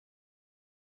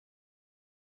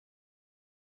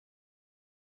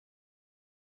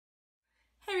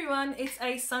Hey everyone, it's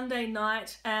a Sunday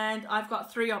night and I've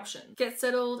got three options. Get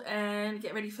settled and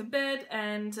get ready for bed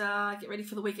and get ready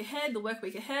for the week ahead, the work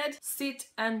week ahead. Sit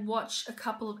and watch a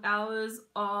couple of hours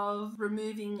of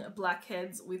removing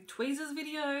blackheads with tweezers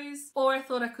videos. Or I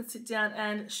thought I could sit down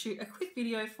and shoot a quick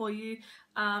video for you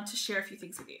to share a few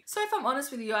things with you. So if I'm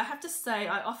honest with you, I have to say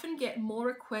I often get more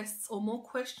requests or more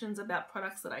questions about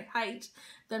products that I hate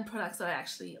than products that I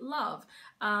actually love.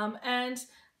 And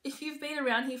if you've been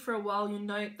around here for a while, you'll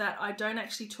note that I don't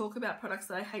actually talk about products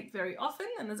that I hate very often,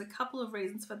 and there's a couple of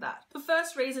reasons for that. The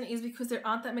first reason is because there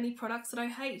aren't that many products that I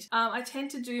hate. I tend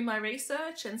to do my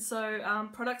research, and so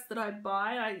products that I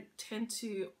buy, I tend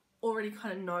to already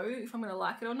kind of know if I'm going to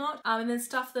like it or not. And then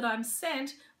stuff that I'm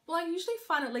sent, well, I usually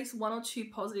find at least one or two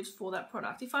positives for that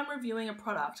product. If I'm reviewing a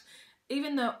product,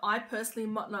 even though I personally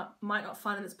might not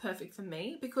find it as perfect for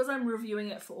me, because I'm reviewing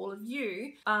it for all of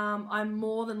you, I'm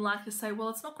more than likely to say, well,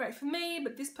 it's not great for me,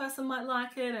 but this person might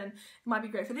like it, and it might be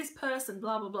great for this person,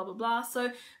 blah, blah, blah, blah, blah. So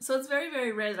it's very,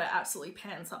 very rare that I absolutely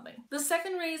pan something. The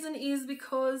second reason is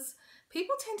because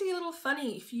people tend to get a little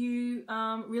funny if you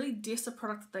really diss a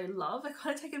product that they love. I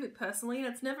kind of take it a bit personally, and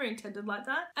it's never intended like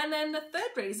that. And then the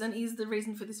third reason is the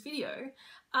reason for this video.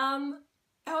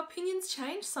 Our opinions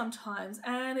change sometimes,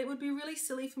 and it would be really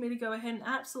silly for me to go ahead and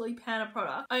absolutely pan a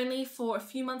product only for a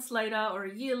few months later or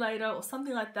a year later or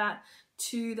something like that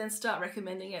to then start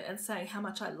recommending it and saying how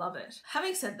much I love it.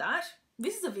 Having said that,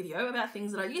 this is a video about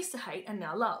things that I used to hate and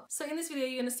now love. So in this video,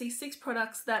 you're going to see 6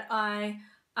 products that I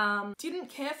didn't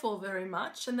care for very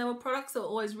much, and they were products that were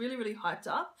always really, really hyped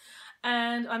up.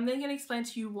 And I'm then going to explain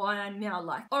to you why I now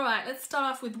like. Alright, let's start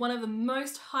off with one of the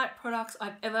most hyped products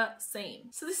I've ever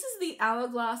seen. So this is the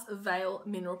Hourglass Veil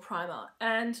Mineral Primer,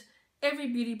 and every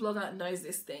beauty blogger knows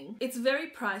this thing. It's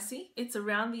very pricey. It's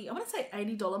around the, I want to say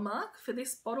 $80 mark for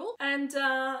this bottle, and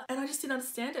I just didn't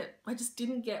understand it. I just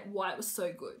didn't get why it was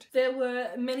so good. There were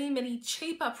many, many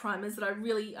cheaper primers that I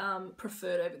really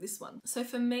preferred over this one. So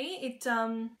for me, it's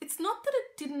not that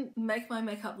it didn't make my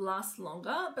makeup last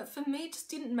longer, but for me, it just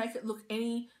didn't make it look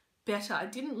any better. I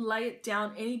didn't lay it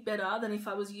down any better than if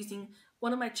I was using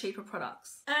one of my cheaper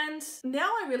products. And now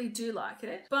I really do like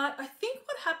it, but I think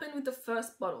what happened with the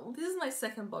first bottle, this is my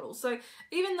second bottle, so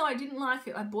even though I didn't like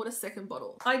it, I bought a second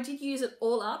bottle. I did use it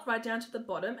all up right down to the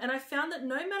bottom, and I found that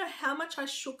no matter how much I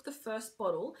shook the first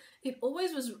bottle, it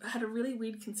always had a really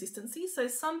weird consistency. So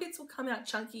some bits will come out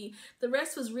chunky, the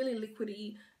rest was really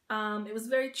liquidy, it was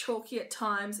very chalky at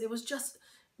times, there was just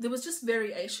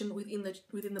variation within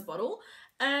the bottle.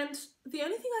 And the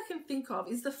only thing I can think of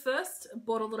is the first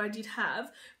bottle that I did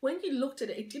have, when you looked at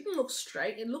it, it didn't look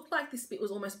straight. It looked like this bit was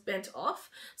almost bent off.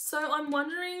 So I'm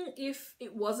wondering if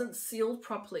it wasn't sealed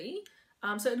properly.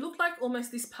 So it looked like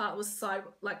almost this part was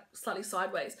slightly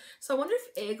sideways. So I wonder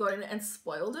if air got in it and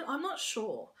spoiled it. I'm not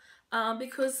sure.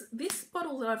 Because this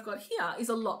bottle that I've got here is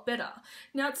a lot better.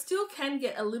 Now it still can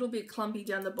get a little bit clumpy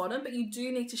down the bottom, but you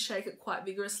do need to shake it quite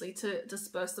vigorously to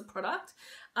disperse the product.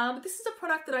 But this is a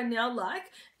product that I now like.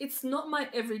 It's not my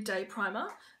everyday primer.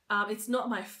 It's not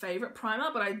my favorite primer,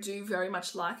 but I do very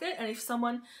much like it. And if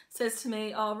someone says to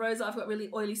me, oh Rosa, I've got really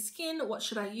oily skin, what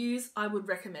should I use? I would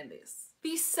recommend this.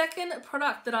 The second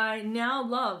product that I now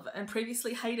love and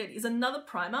previously hated is another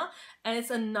primer, and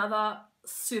it's another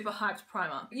super hyped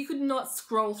primer. You could not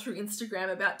scroll through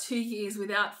Instagram about 2 years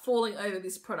without falling over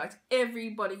this product.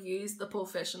 Everybody used the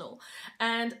Professional,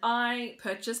 and I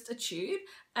purchased a tube,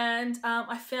 and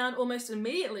I found almost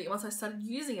immediately once I started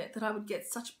using it that I would get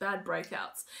such bad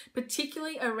breakouts,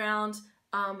 particularly around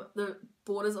the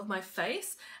borders of my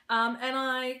face, and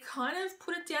I kind of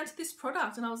put it down to this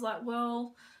product, and I was like,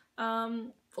 well,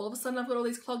 all of a sudden I've got all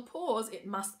these clogged pores, it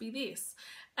must be this.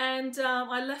 And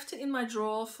I left it in my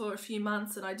drawer for a few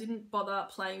months, and I didn't bother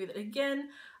playing with it again.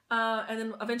 And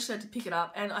then eventually I had to pick it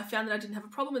up, and I found that I didn't have a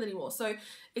problem with it anymore. So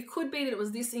it could be that it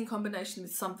was this in combination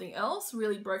with something else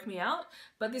really broke me out,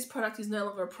 but this product is no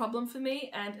longer a problem for me,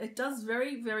 and it does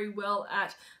very, very well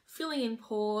at filling in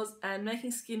pores and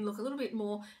making skin look a little bit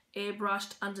more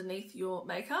airbrushed underneath your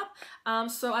makeup.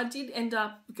 So I did end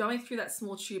up going through that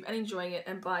small tube and enjoying it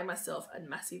and buying myself a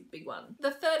massive big one.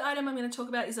 The third item I'm going to talk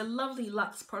about is a lovely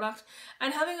Luxe product,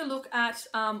 and having a look at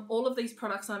all of these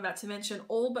products I'm about to mention,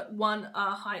 all but one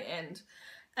are high-end.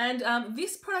 And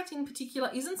this product in particular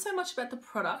isn't so much about the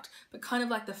product, but kind of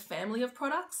like the family of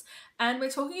products. And we're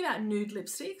talking about nude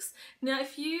lipsticks. Now,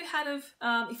 if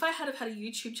I had had a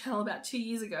YouTube channel about 2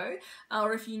 years ago,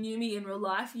 or if you knew me in real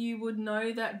life, you would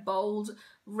know that bold,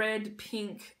 red,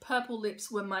 pink, purple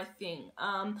lips were my thing.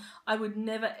 I would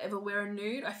never ever wear a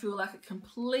nude. I feel like it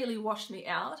completely washed me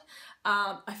out.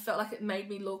 I felt like it made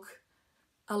me look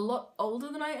a lot older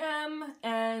than I am,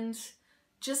 and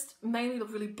just made me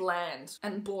look really bland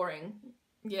and boring.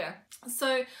 Yeah,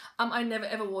 so I never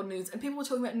ever wore nudes, and people were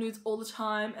talking about nudes all the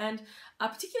time, and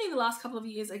particularly in the last couple of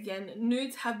years, again,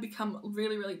 nudes have become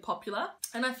really popular,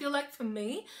 and I feel like for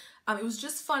me, it was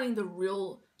just finding the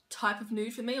real type of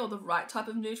nude for me, or the right type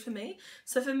of nude for me.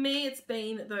 So for me, it's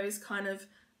been those kind of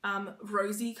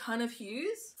rosy kind of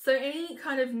hues. So any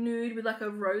kind of nude with like a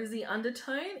rosy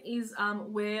undertone is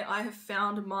where I have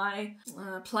found my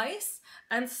place.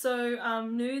 And so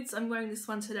nudes, I'm wearing this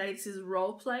one today. This is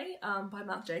Role Play by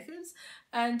Marc Jacobs.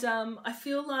 And I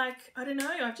feel like, I don't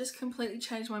know, I've just completely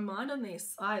changed my mind on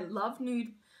this. I love nude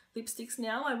lipsticks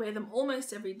now. I wear them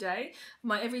almost every day.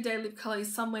 My everyday lip color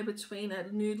is somewhere between a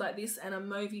nude like this and a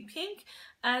mauvey pink,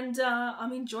 and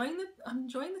I'm enjoying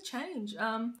the change.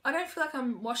 I don't feel like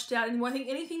I'm washed out anymore. I think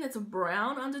anything that's a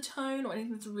brown undertone or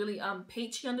anything that's really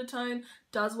peachy undertone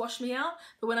does wash me out,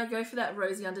 but when I go for that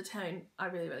rosy undertone, I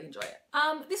really enjoy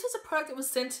it. This was a product that was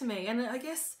sent to me, and I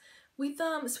guess with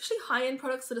especially high-end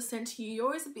products that are sent to you, you're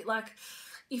always a bit like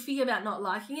iffy about not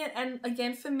liking it, and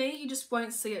again, for me, you just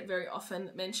won't see it very often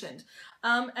mentioned.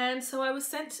 And so I was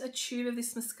sent a tube of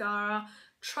this mascara,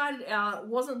 tried it out,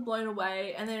 wasn't blown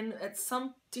away, and then at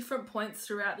some different points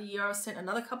throughout the year I was sent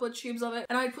another couple of tubes of it,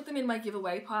 and I put them in my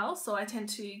giveaway pile. So I tend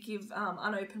to give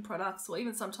unopened products, or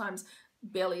even sometimes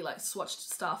barely like swatched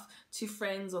stuff, to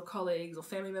friends or colleagues or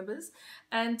family members.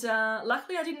 And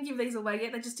luckily I didn't give these away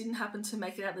yet. They just didn't happen to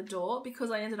make it out the door because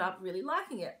I ended up really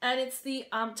liking it. And it's the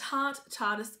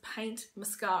Tarte Paint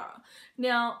Mascara.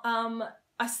 Now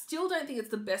I still don't think it's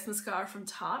the best mascara from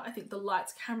Tarte. I think the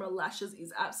Lights Camera Lashes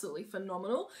is absolutely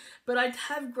phenomenal, but I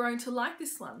have grown to like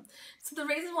this one. So the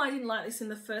reason why I didn't like this in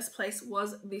the first place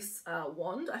was this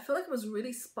wand. I feel like it was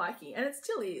really spiky, and it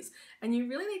still is. And you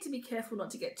really need to be careful not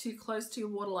to get too close to your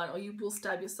waterline, or you will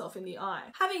stab yourself in the eye.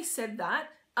 Having said that,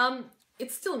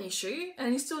 it's still an issue,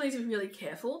 and you still need to be really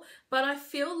careful, but I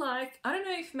feel like, I don't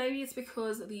know if maybe it's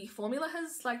because the formula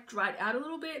has like dried out a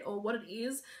little bit or what it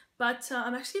is, but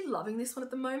I'm actually loving this one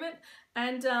at the moment.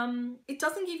 And it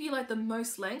doesn't give you like the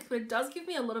most length, but it does give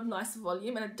me a lot of nice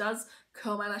volume, and it does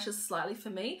curl my lashes slightly for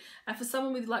me. And for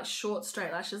someone with like short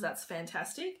straight lashes, that's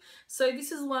fantastic. So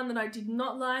this is one that I did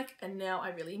not like, and now I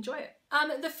really enjoy it.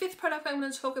 The fifth product I'm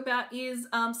going to talk about is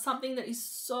something that is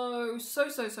so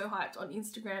hyped on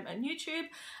Instagram and YouTube,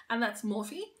 and that's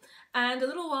Morphe. And a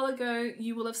little while ago,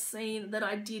 you will have seen that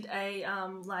I did a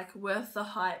like worth the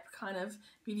hype kind of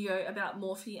video about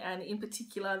Morphe, and in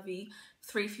particular the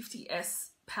 350S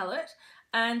palette.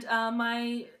 And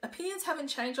my opinions haven't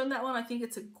changed on that one. I think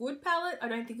it's a good palette. I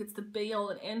don't think it's the be all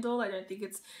and end all. I don't think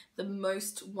it's the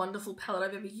most wonderful palette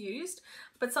I've ever used.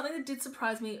 But something that did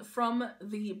surprise me from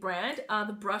the brand are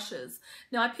the brushes.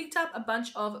 Now I picked up a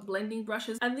bunch of blending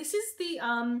brushes, and this is the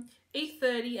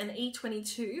E30 and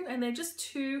E22, and they're just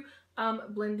two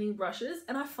blending brushes,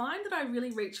 and I find that I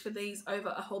really reach for these over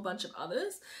a whole bunch of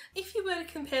others. If you were to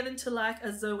compare them to like a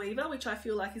Zoeva, which I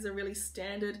feel like is a really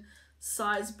standard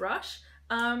size brush,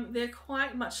 they're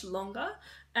quite much longer,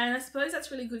 and I suppose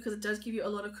that's really good because it does give you a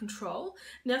lot of control.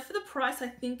 Now for the price, I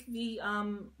think the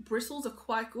bristles are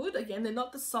quite good. Again, they're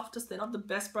not the softest, they're not the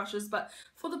best brushes, but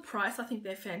for the price, I think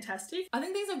they're fantastic. I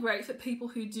think these are great for people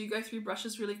who do go through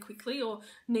brushes really quickly or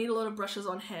need a lot of brushes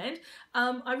on hand.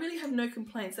 I really have no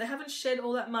complaints. They haven't shed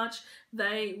all that much.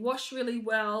 They wash really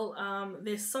well.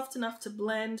 They're soft enough to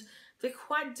blend. They're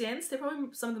quite dense. They're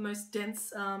probably some of the most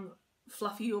dense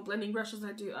fluffy or blending brushes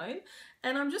I do own,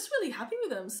 and I'm just really happy with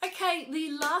them. Okay,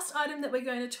 the last item that we're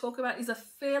going to talk about is a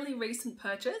fairly recent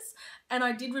purchase, and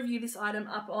I did review this item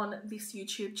up on this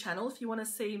YouTube channel. If you want to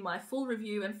see my full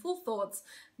review and full thoughts,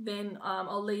 then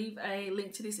I'll leave a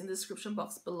link to this in the description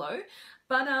box below.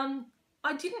 But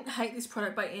I didn't hate this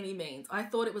product by any means. I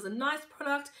thought it was a nice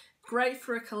product, great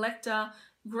for a collector,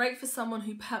 great for someone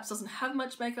who perhaps doesn't have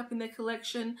much makeup in their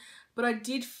collection, but I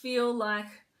did feel like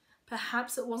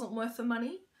perhaps it wasn't worth the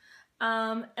money.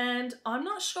 And I'm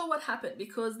not sure what happened,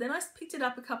 because then I picked it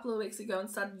up a couple of weeks ago and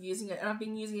started using it, and I've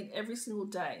been using it every single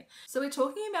day. So we're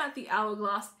talking about the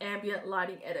Hourglass Ambient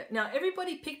Lighting Edit. Now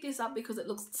everybody picked this up because it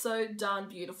looks so darn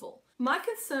beautiful. My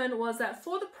concern was that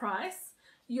for the price,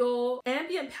 your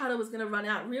ambient powder was going to run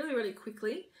out really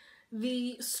quickly.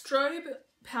 The strobe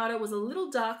powder was a little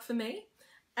dark for me,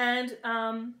 and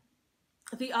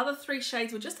the other three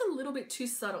shades were just a little bit too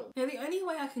subtle. Now the only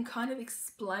way I can kind of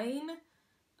explain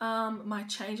my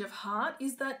change of heart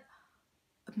is that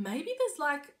maybe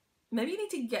maybe you need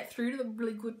to get through to the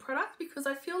really good product, because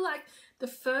I feel like the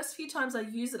first few times I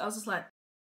used it I was just like,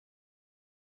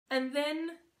 and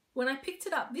then when I picked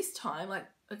it up this time, like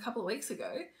a couple of weeks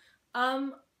ago,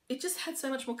 it just had so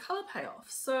much more colour payoff.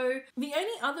 So the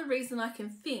only other reason I can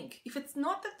think, if it's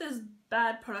not that there's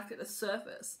bad product at the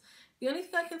surface, the only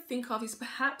thing I can think of is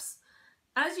perhaps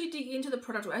as you dig into the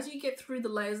product or as you get through the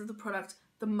layers of the product,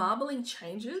 the marbling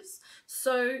changes.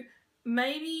 So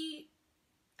maybe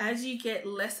as you get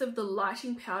less of the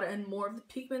lighting powder and more of the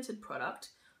pigmented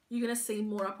product, you're going to see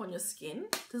more up on your skin.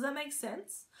 Does that make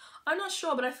sense? I'm not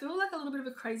sure, but I feel like a little bit of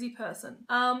a crazy person.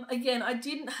 Again, I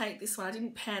didn't hate this one. I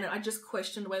didn't pan it. I just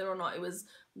questioned whether or not it was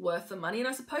worth the money. And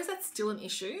I suppose that's still an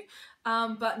issue.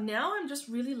 But now I'm just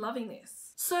really loving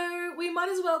this. So we might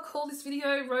as well call this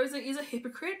video Rosa is a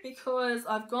hypocrite, because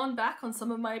I've gone back on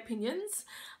some of my opinions.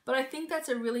 But I think that's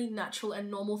a really natural and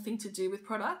normal thing to do with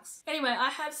products. Anyway, I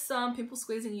have some pimple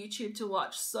squeezing YouTube to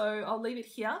watch, so I'll leave it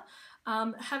here.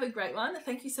 Have a great one.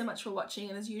 Thank you so much for watching,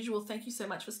 and as usual, thank you so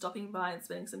much for stopping by and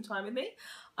spending some time with me.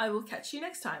 I will catch you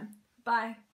next time.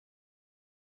 Bye.